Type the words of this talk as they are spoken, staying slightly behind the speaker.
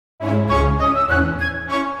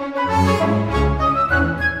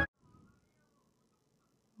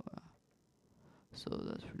So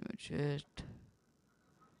that's pretty much it.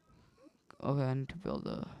 Okay, I need to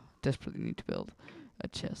build desperately need to build a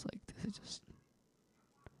chest like this. It just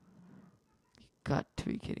got to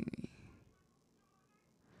be kidding me.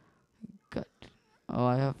 Got. Oh,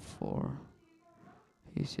 I have 4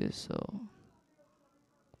 pieces, so.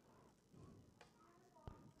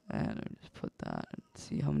 And I'll just put that and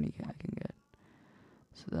see how many I can get.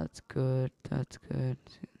 So that's good. That's good.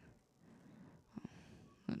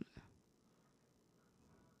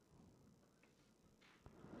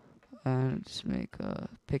 And just make a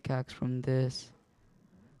pickaxe from this,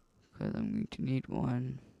 because I'm going to need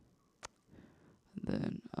one. And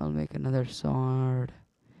then I'll make another sword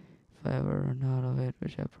if I ever run out of it,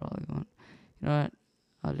 which I probably won't. You know what?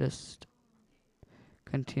 I'll just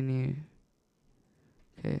continue.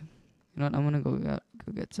 Okay. You know what? I'm gonna go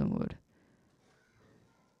get some wood.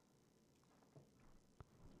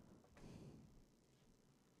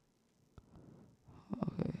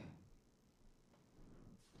 Okay.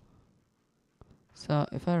 So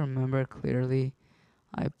if I remember clearly,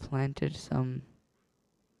 I planted some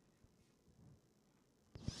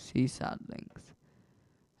sea saplings,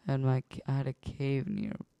 and I had a cave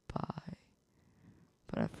nearby,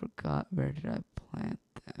 but I forgot where did I plant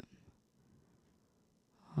them.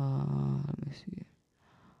 Let me see.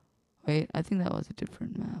 Wait, I think that was a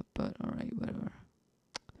different map, but alright, whatever.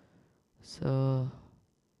 So,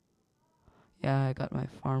 yeah, I got my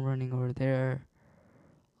farm running over there.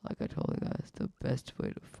 Like I told you guys, the best way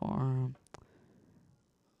to farm.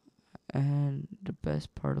 And the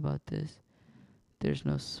best part about this, there's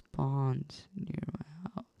no spawns near my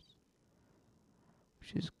house,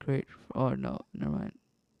 which is great. Oh no, never mind.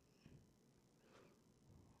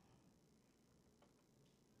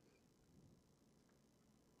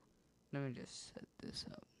 Let me just set this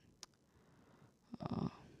up.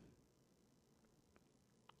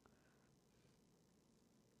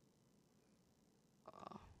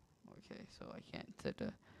 Okay, so I can't set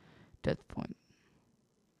a death point.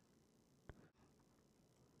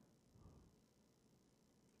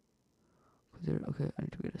 Okay, I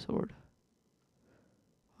need to get a sword.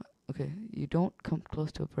 Okay, you don't come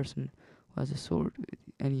close to a person who has a sword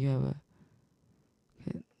and you have a.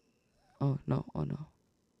 Okay. Oh no! Oh no!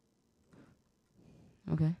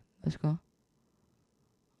 Okay, let's go.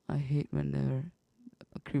 I hate whenever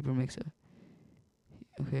a creeper makes a.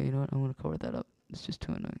 Okay, you know what? I'm gonna cover that up. It's just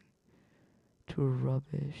too annoying. Too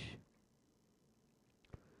rubbish.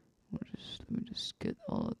 Let me just get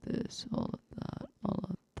all of this, all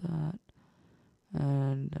of that,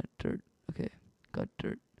 and that dirt. Okay, got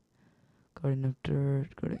dirt. Got enough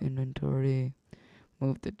dirt. Got an inventory.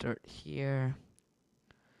 Move the dirt here.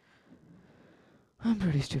 I'm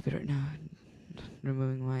pretty stupid right now.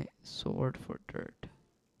 Removing my sword for dirt.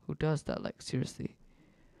 Who does that? Like, seriously.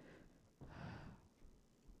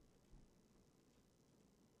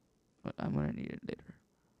 But I'm gonna need it later.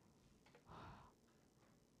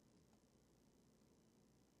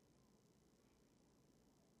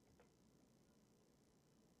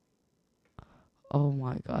 Oh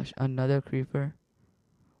my gosh, another creeper.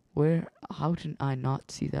 Where? How did I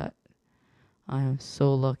not see that? I am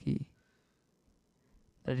so lucky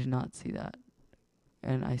that I did not see that.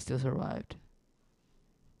 And I still survived.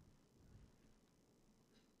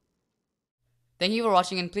 Thank you for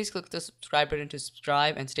watching, and please click the subscribe button to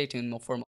subscribe and stay tuned for more.